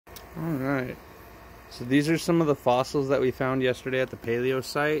Alright. So these are some of the fossils that we found yesterday at the Paleo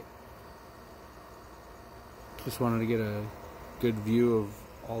site. Just wanted to get a good view of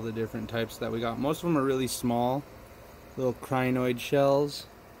all the different types that we got. Most of them are really small, little crinoid shells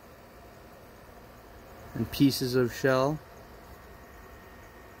and pieces of shell.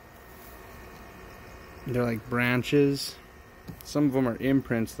 They're like branches. Some of them are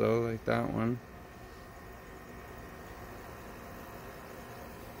imprints though, like that one.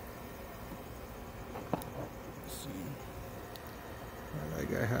 Let's see.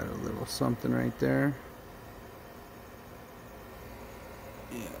 That guy had a little something right there.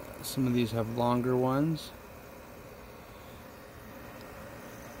 Yeah, some of these have longer ones.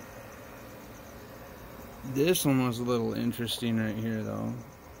 This one was a little interesting right here though.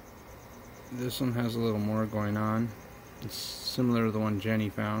 This one has a little more going on. It's similar to the one Jenny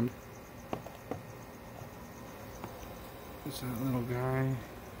found. There's that little guy.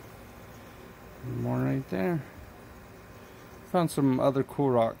 More right there. Found some other cool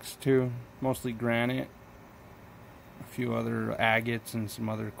rocks too, mostly granite. A few other agates and some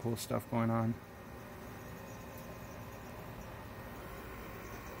other cool stuff going on.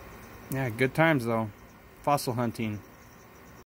 Yeah, good times though. Fossil hunting.